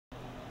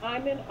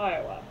I'm in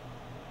Iowa,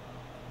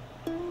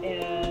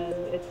 and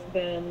it's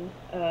been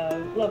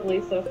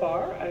lovely so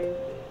far.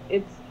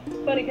 It's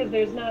funny because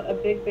there's not a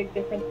big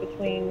difference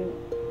between.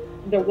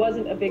 There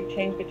wasn't a big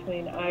change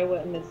between Iowa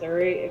and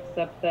Missouri,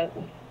 except that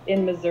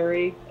in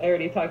Missouri, I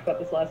already talked about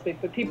this last week,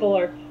 but people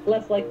are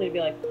less likely to be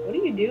like, "What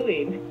are you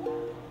doing?"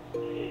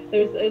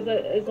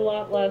 There's a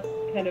lot less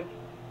kind of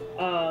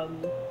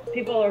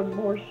people are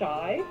more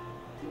shy,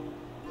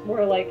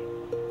 more like,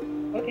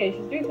 okay,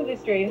 she's doing something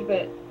strange,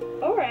 but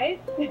all right.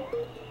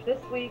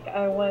 This week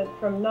I went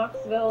from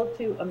Knoxville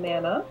to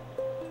Amana.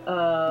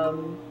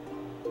 Um,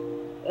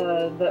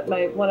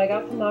 when I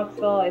got to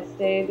Knoxville, I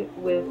stayed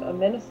with a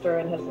minister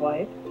and his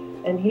wife,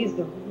 and he's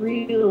a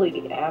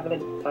really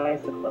avid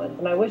bicyclist.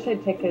 And I wish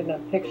I'd taken a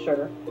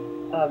picture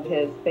of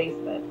his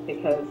basement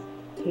because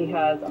he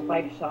has a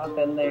bike shop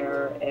in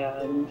there,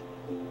 and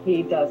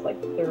he does like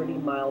 30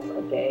 miles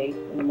a day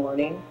in the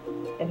morning.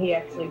 And he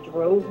actually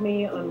drove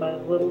me on my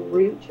little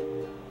route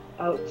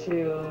out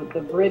to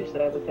the bridge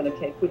that I was going to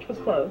take, which was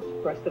closed,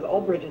 of course, because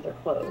all bridges are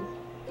closed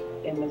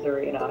in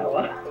Missouri and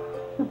Iowa.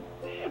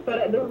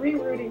 But the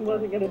rerouting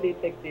wasn't going to be a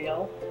big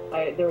deal.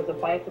 There was a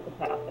bicycle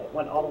path that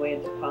went all the way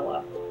into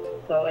Pella.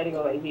 So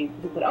anyway, he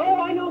said, "Oh,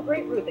 I know a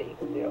great route that you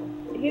can do."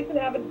 He's an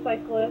avid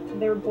cyclist.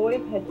 Their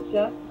boys had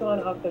just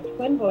gone off, their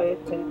twin boys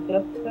had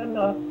just gone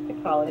off to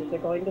college. They're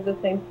going to the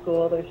same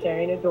school. They're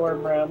sharing a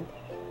dorm room.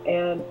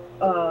 And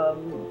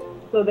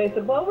so they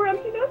said, "Well, we're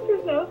empty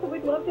nesters now, so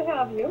we'd love to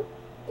have you."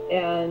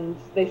 And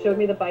they showed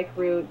me the bike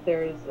route.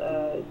 There's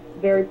a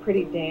very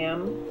pretty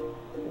dam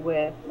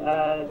with,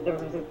 there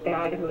was a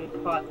guy who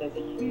had caught this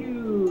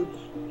huge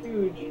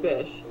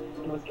fish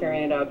and was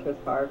carrying it out to his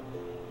car.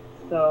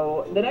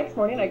 So the next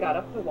morning I got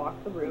up to walk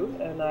the route,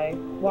 and I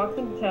walked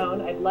into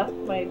town. I'd left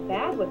my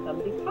bag with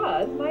them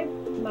because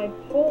my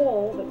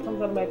pole that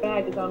comes out of my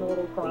bag is on a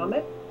little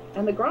grommet,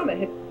 and the grommet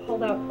had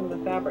pulled out from the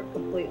fabric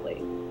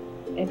completely.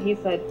 And he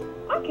said,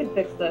 "I can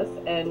fix this,"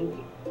 and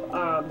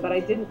but I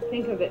didn't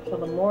think of it till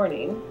the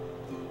morning.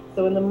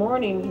 So in the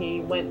morning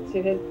he went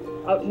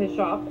out to his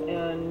shop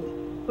and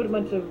put a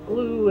bunch of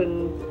glue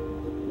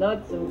and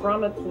nuts and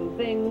grommets and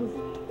things,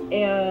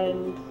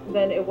 and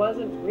then it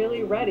wasn't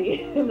really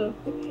ready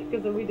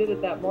because we did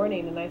it that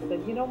morning. And I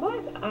said, "You know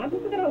what? I'm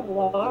gonna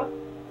walk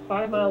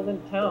 5 miles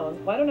into town.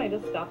 Why don't I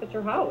just stop at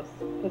your house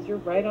because you're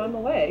right on the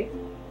way,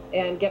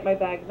 and get my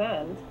bag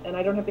then, and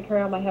I don't have to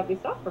carry on my heavy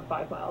stuff for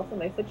 5 miles." And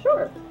they said,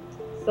 "Sure."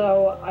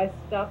 So I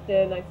stopped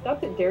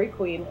at Dairy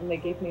Queen, and they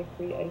gave me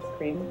free ice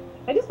cream.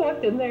 I just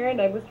walked in there, and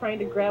I was trying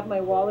to grab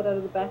my wallet out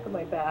of the back of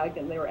my bag,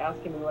 and they were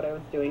asking me what I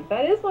was doing.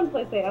 That is one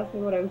place they asked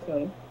me what I was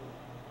doing.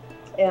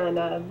 And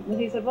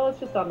he said, "Well, it's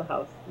just on the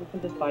house. We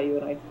can just buy you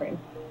an ice cream.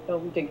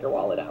 Don't dig your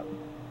wallet out."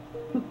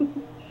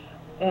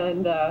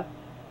 And so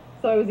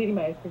I was eating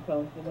my ice cream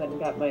cones and went and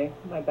got my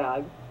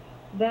bag.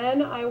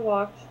 Then I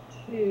walked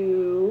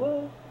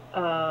to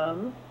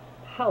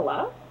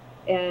Pella,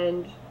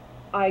 and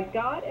I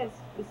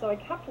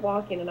kept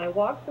walking, and I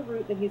walked the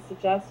route that he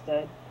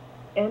suggested,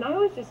 and I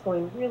was just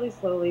going really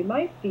slowly.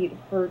 My feet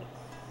hurt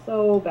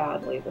so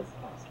badly this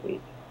past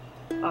week.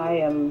 I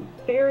am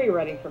very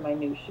ready for my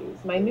new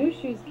shoes. My new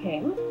shoes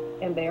came,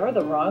 and they are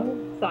the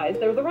wrong size.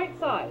 They're the right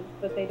size,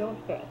 but they don't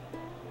fit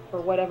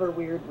for whatever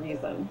weird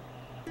reason.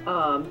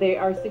 They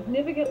are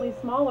significantly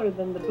smaller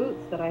than the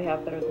boots that I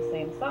have that are the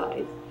same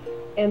size.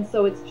 And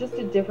so it's just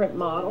a different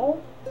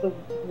model, the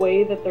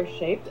way that they're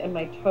shaped, and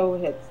my toe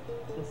hits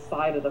the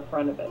side of the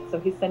front of it. So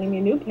he's sending me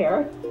a new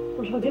pair,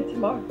 which I'll get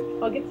tomorrow.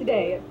 I'll get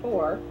today at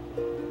 4.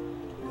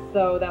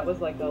 So that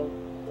was like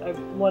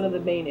one of the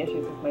main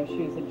issues is my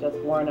shoes had just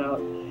worn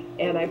out.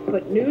 And I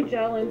put new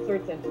gel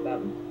inserts into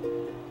them.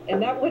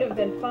 And that would have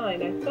been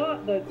fine. I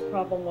thought the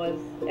problem was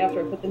after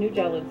I put the new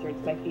gel inserts,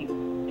 my feet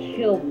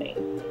killed me.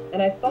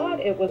 And I thought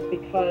it was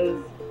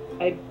because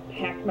I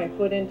packed my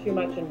foot in too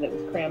much and it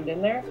was crammed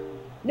in there.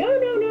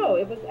 No.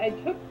 It was I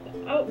took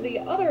out the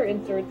other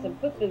inserts and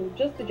put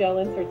just the gel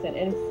inserts in,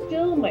 and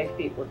still my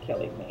feet were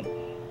killing me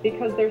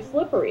because they're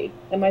slippery.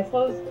 And my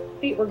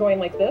feet were going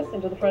like this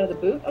into the front of the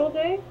boot all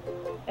day.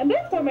 And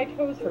that's why my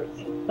toes hurt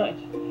so much.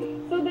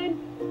 So then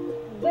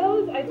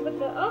I put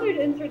the other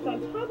inserts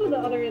on top of the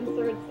other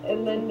inserts,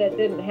 and then that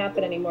didn't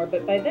happen anymore.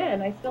 But by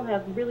then, I still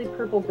have really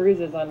purple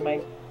bruises on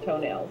my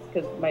toenails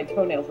because my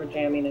toenails were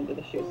jamming into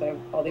the shoe. So I have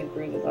all these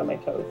bruises on my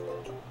toes.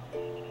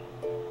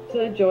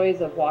 The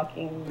joys of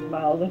walking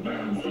miles and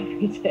miles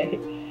every day.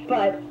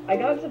 But I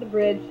got to the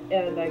bridge,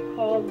 and I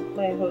called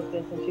my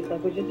hostess, and she's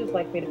like, "Would you just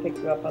like me to pick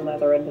you up on the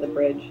other end of the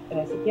bridge?" And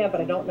I said, "Yeah, but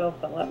I don't know if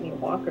they'll let me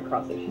walk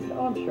across it." She said,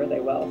 "Oh, I'm sure they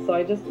will." So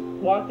I just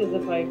walked as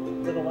if I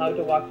was allowed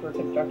to walk through a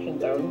construction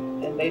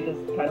zone, and they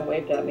just kind of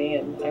waved at me,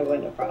 and I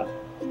went across.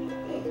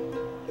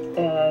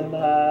 And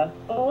a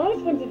lot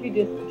of times if you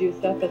just do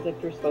stuff as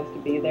if you're supposed to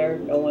be there,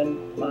 no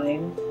one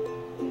minds.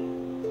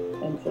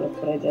 And so that's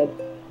what I did.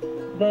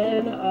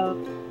 Then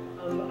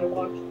I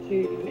walked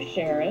to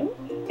Sharon,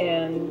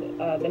 and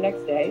the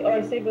next day,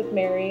 I stayed with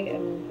Mary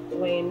and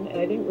Wayne, and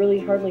I didn't really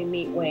hardly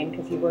meet Wayne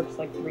because he works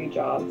like 3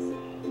 jobs,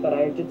 but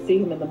I did see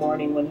him in the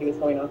morning when he was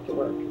going off to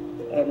work.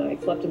 and I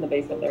slept in the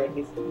basement there, and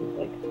he's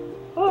like,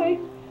 hi,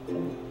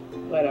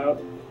 and went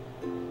out.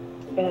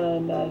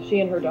 And she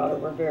and her daughter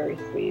were very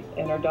sweet,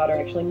 and her daughter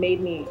actually made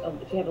me,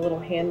 she had a little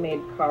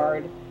handmade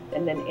card,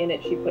 and then in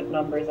it she put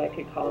numbers I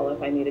could call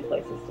if I needed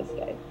places to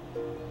stay.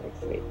 Very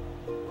sweet.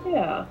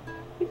 Yeah,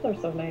 people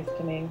are so nice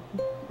to me.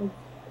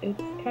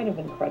 It's kind of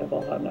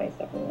incredible how nice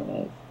everyone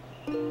is.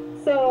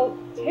 So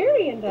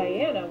Terry and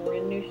Diana were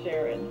in New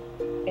Sharon,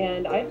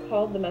 and I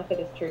called the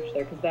Methodist church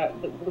there because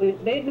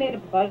they'd made a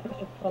bunch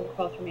of phone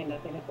calls for me and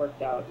nothing had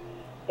worked out.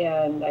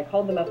 And I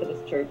called the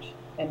Methodist church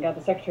and got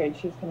the secretary, and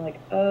she was kind of like,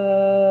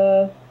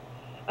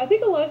 I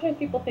think a lot of times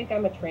people think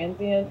I'm a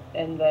transient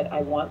and that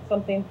I want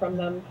something from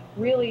them.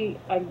 Really,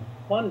 I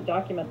want to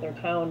document their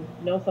town,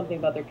 know something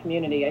about their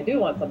community. I do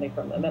want something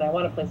from them, and I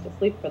want a place to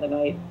sleep for the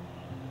night.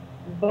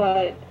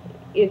 But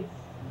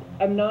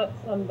I'm not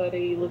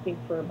somebody looking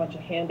for a bunch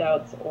of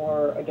handouts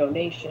or a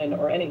donation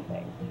or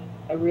anything.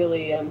 I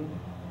really am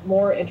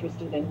more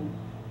interested in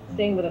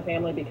staying with a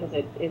family because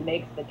it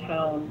makes the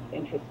town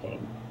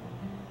interesting.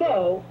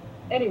 So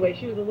anyway,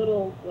 she was a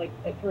little, like,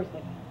 at first,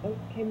 like,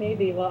 okay,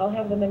 maybe, well, I'll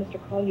have the minister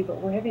call you,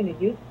 but we're having a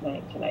youth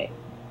night tonight.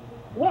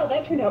 Well,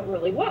 that turned out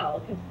really well,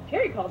 because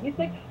Terry called. He's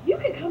like, you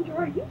can come to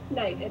our youth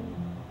night, and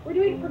we're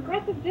doing a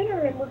progressive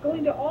dinner, and we're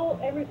going to all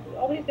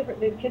these different,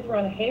 the kids were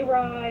on a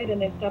hayride,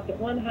 and they stopped at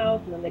one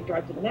house, and then they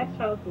drive to the next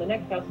house, and the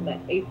next house, and that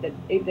ate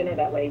dinner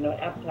that way,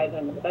 appetizer,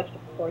 and then the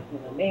vegetable course, and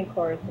then the main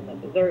course, and then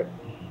dessert.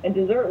 And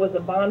dessert was a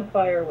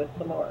bonfire with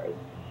s'mores.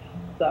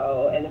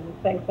 So, and then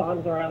sang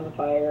songs around the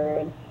fire,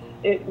 and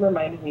it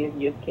reminded me of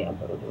youth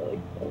camp. It was really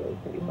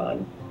pretty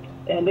fun.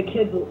 And the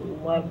kids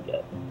loved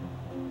it.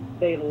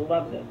 They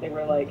loved it. They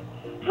were like,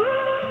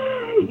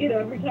 hi!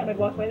 Every time I'd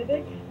walk by, they'd be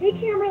like, hey,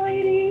 camera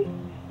lady.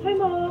 Hi,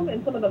 Mom.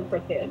 And some of them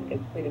first hid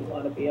because they didn't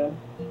want to be on.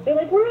 They're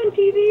like, we're on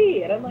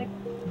TV. And I'm like,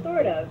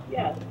 sort of.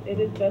 Yes, it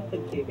is just on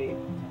TV.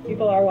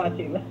 People are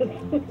watching this.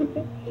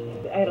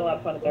 I had a lot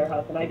of fun at their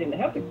house, and I didn't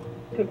have to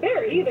cook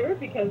there either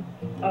because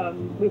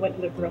we went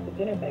to the progressive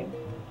dinner thing.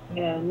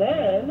 And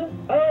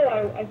then,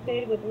 I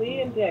stayed with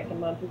Lee and Dick in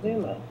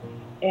Montezuma,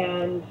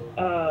 and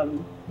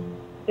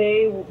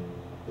they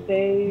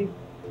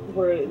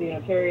were,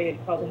 Terry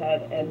had called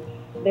ahead, and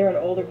they're an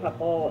older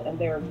couple, and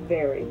they're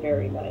very,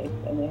 very nice,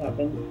 and they have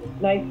a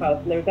nice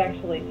house. And there's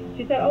actually,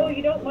 she said, oh,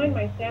 you don't mind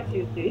my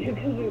statues, do you?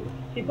 Because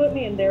she put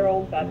me in their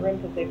old bedroom,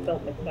 because they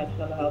built an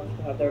extension on the house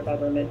to have their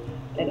bedroom in,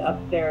 and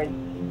upstairs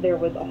there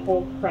was a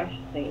whole creche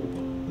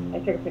scene. I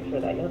took a picture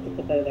of that. You'll have to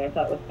put that in there. I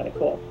thought it was kind of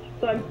cool.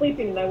 So I'm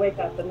sleeping, and I wake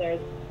up, and there's,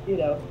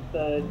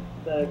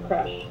 the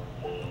creche,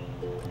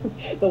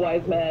 the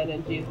wise men,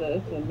 and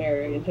Jesus, and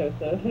Mary, and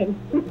Joseph,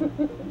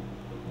 and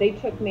they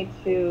took me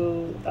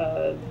to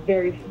a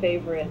very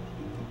favorite,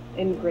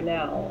 in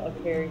Grinnell, a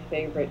very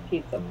favorite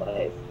pizza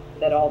place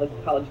that all the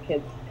college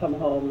kids come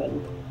home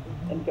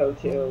and go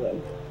to,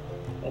 and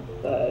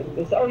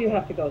it's you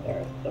have to go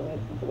there. So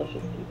it's some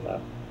delicious pizza.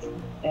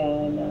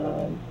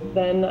 And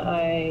then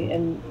I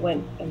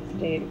went and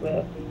stayed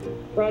with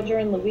Roger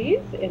and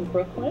Louise in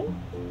Brooklyn,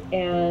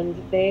 and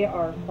they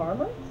are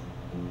farmers,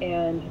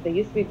 and they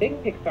used to be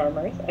big pig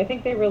farmers. I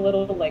think they were a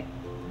little like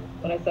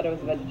when I said I was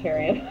a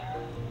vegetarian.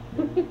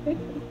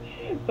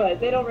 But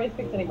they don't raise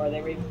pigs anymore. They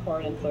raise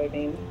corn and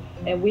soybeans.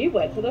 And we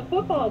went to the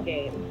football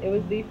game. It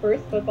was the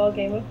first football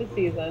game of the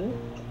season,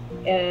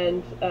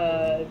 and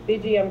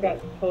BGM got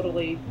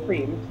totally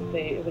creamed.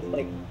 It was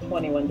like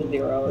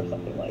 21-0 or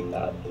something like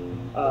that,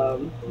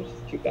 which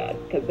is too bad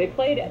because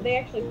they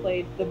actually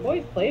played, the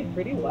boys played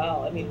pretty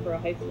well. I mean, for a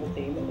high school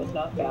team, it was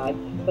not bad,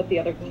 but the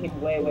other team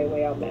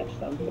way outmatched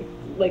them.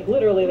 Like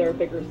literally, they're a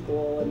bigger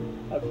school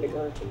and have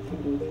bigger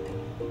students.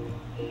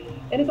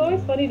 And it's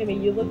always funny to me,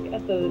 you look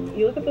at the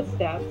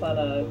stats on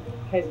a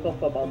high school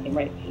football team,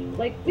 right?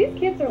 Like, these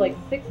kids are like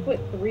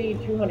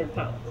 6'3", 200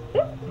 pounds.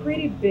 That's a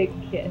pretty big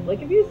kid.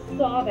 Like, if you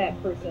saw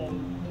that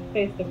person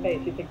face to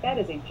face, you'd think that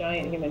is a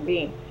giant human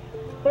being.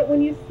 But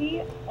when you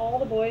see all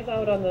the boys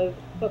out on the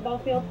football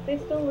field, they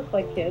still look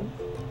like kids.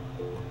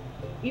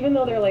 Even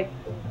though they're like,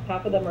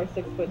 half of them are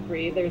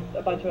 6'3", there's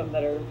a bunch of them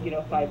that are,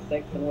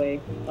 5'6" and weigh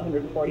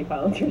 140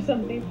 pounds or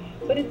something.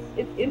 But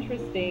it's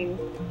interesting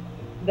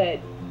that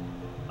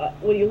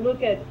when you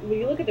look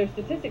at their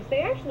statistics,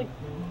 they actually,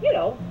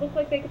 look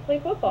like they could play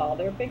football.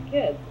 They're big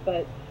kids,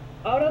 but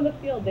out on the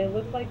field, they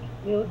look like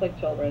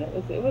children.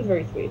 It was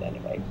very sweet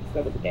anyway to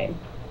go to the game.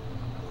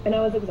 And I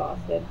was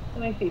exhausted, and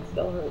my feet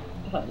still hurt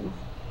tons.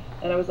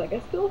 And I was like, I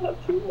still have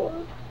 2 more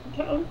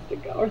towns to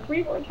go, or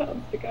 3 more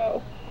towns to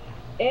go.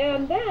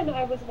 And then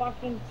I was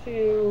walking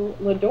to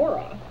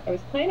Ladora. I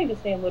was planning to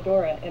stay in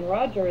Ladora, and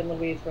Roger and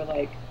Louise were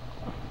like,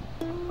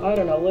 I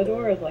don't know,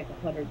 Ladora is like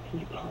 100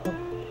 people.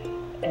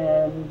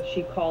 And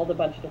she called a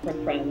bunch of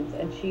different friends,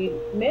 and she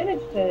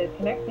managed to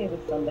connect me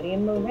with somebody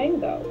in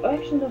Marengo. Oh,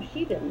 actually, no,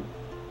 she didn't.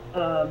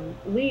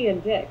 Lee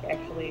and Dick,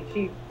 actually,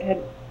 she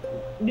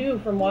knew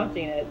from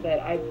watching it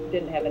that I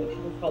didn't have any.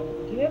 She just called me and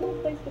said, do you have any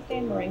place to stay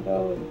in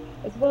Marengo? And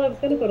I said, well, I was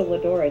going to go to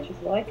Ladora. She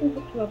said, well, I can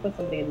hook you up with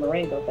somebody in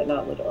Marengo, but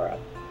not Ladora.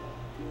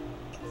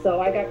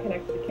 So I got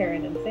connected to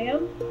Karen and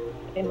Sam,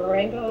 in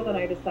Marengo, and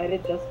I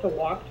decided just to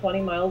walk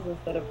 20 miles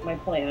instead of my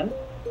plan.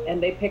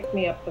 And they picked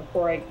me up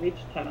before I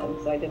reached town,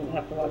 so I didn't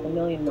have to walk a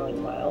million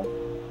miles.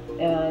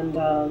 And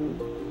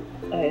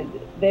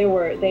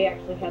they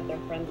actually had their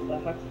friends, the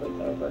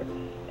Huxfords, over,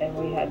 and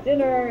we had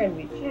dinner and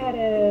we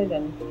chatted,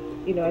 and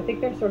I think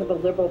they're sort of the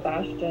liberal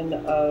bastion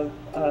of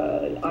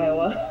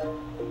Iowa.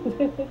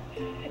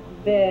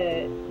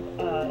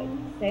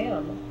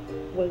 Sam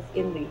was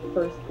in the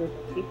first group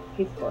of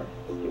Peace Corps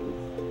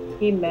students.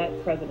 He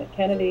met President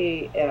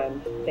Kennedy,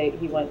 and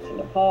he went to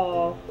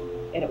Nepal,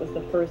 and it was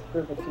the first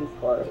group of Peace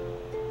Corps.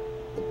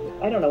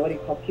 I don't know what he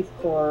called Peace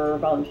Corps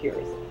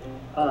volunteers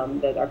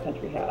that our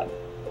country had.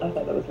 I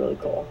thought that was really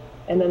cool.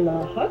 And then the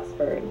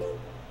Huxfords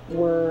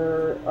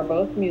are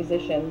both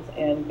musicians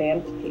and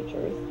band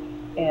teachers,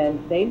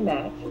 and they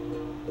met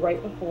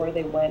right before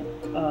they went.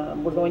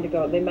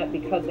 They met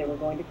because they were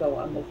going to go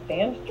on this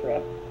band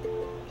trip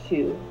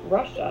to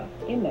Russia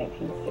in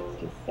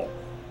 1966.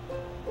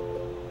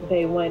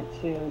 They went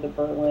to the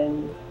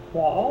Berlin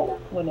Wall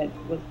when it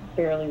was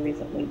fairly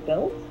recently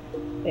built.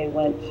 They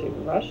went to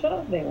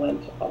Russia. They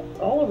went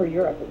all over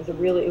Europe. It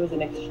was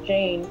an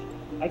exchange.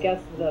 I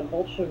guess the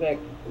Bolshevik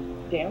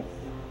dance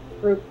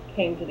group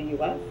came to the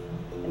U.S.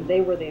 and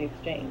they were the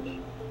exchange.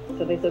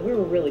 So they said we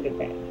were a really good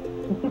band.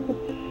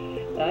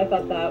 And I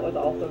thought that was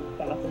also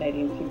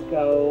fascinating to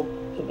go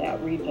to that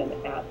region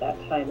at that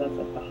time. That's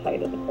at the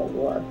height of the Cold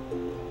War.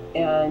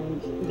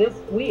 And this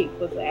week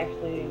was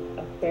actually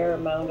a fair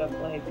amount of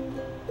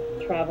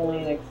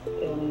traveling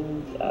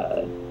and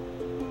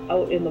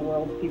out in the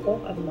world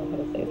people. I don't know how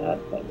to say that,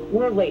 but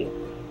we're late.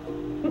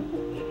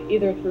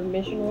 Either through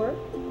mission work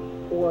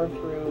or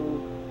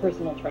through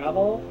personal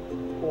travel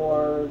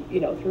or,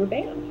 through a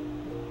band,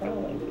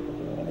 traveling because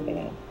we were in a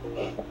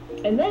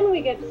band. And then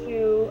we get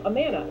to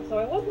Amana. So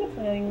I wasn't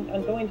planning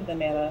on going to the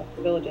Amana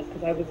villages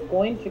because I was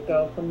going to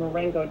go from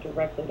Marengo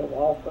directly to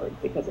Walford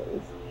because it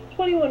was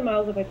 21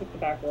 miles if I took the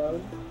back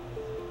roads.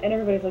 And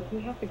everybody's like, you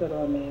have to go to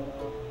Amana.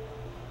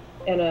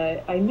 And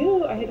I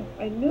knew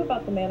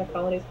about the Amana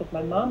colonies because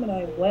my mom and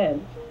I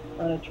went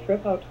on a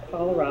trip out to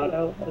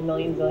Colorado a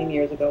zillion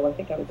years ago. I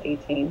think I was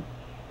 18.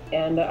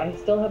 And I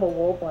still have a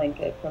wool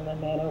blanket from the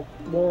Amana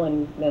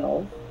woolen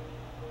mills.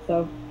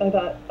 So I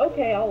thought,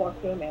 okay, I'll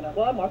walk to Amana.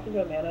 Well, I'm walking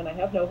to Amana, and I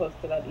have no host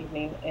for that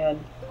evening.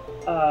 And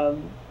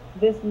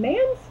this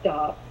man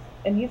stops,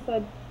 and he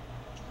said,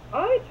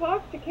 I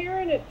talked to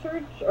Karen at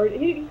church, or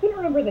he couldn't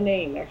remember the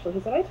name, actually.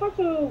 He said, I talked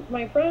to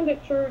my friend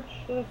at church,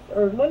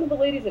 or one of the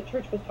ladies at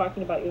church was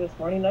talking about you this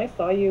morning, and I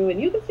saw you, and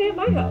you can stay at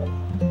my house.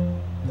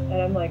 And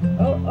I'm like,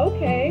 oh,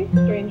 okay,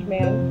 strange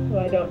man who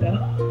I don't know,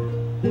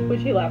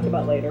 which he laughed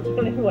about later.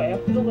 But anyway, I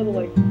was a little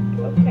like,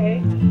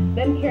 okay.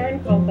 Then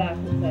Karen called back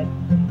and said,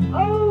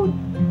 oh,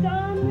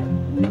 Don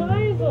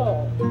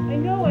Meisel. I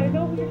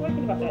know who you're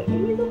talking about.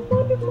 He's a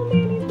wonderful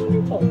man, he's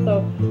wonderful.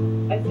 So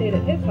I stayed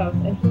at his house,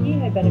 and he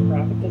had been a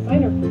graphic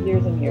designer for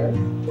years and years,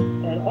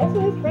 and also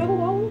has traveled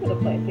all over the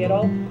place. He had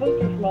all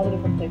posters from all the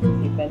different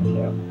places he'd been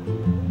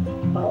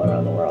to, all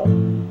around the world.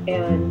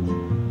 And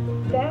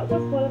that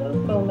was one of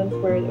those moments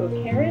where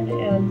Karen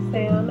and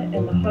Sam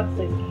and the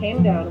Huxleys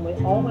came down, and we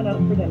all went out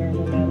for dinner in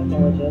the Amana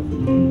villages.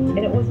 And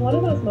it was one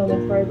of those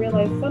moments where I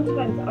realized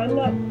sometimes I'm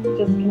not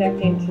just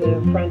connecting to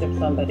a friend of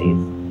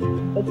somebody's,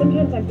 but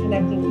sometimes I'm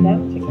connecting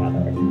them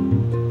together.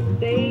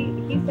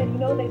 He said,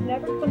 they've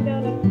never come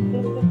down and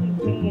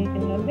visited me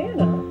in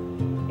Amana.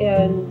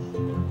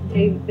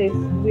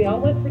 And we all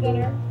went for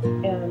dinner,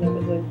 and it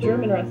was a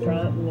German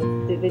restaurant,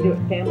 and they do it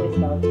family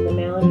style. The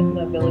Amana in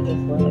the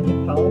villages were like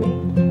a colony,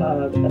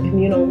 a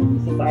communal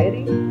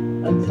society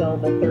until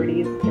the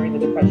 30s during the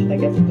Depression. I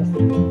guess it just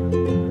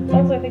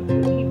also I think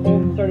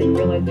people started to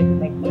realize they could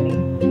make money,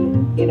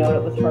 and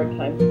it was hard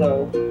times.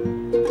 So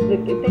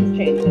things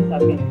changed in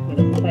South Vietnam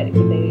communal society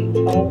because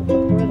they all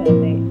before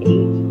then they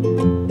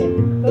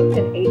cooked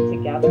and ate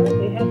together.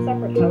 They had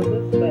separate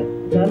houses, but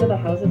none of the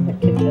houses had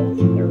kitchens.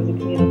 There was a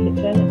communal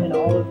kitchen, and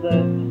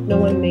no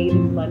one made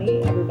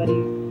money. Everybody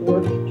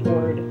worked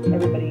toward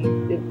everybody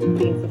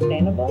being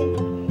sustainable.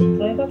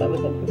 So I thought that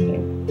was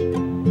interesting.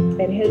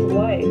 And his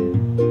wife,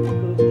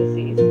 who's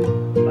deceased,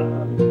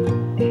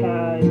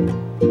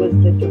 was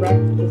the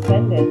direct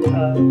descendant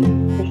of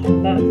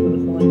Christian Metz, who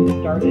was the one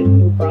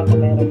who brought the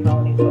Amana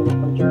colonies over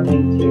from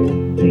Germany to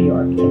New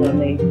York. And then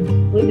they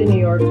lived in New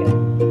York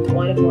and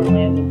wanted more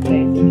land and space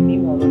and to be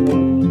more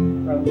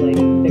removed from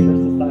bigger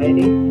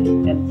society.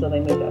 And so they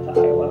moved out to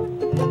Iowa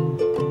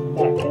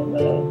back in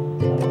the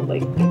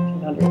late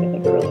 1800s, I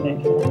think, early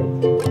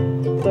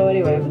 1900s. So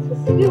anyway,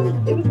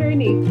 it was very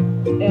neat.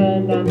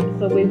 And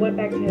so we went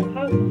back to his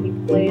house, and he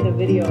played a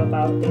video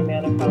about the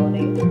Amana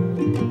colonies,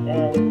 and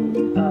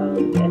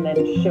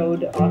then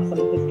showed off some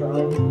of his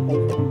drawings and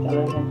things that he'd done.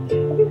 And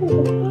everybody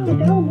was like, wow,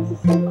 Dallin, this is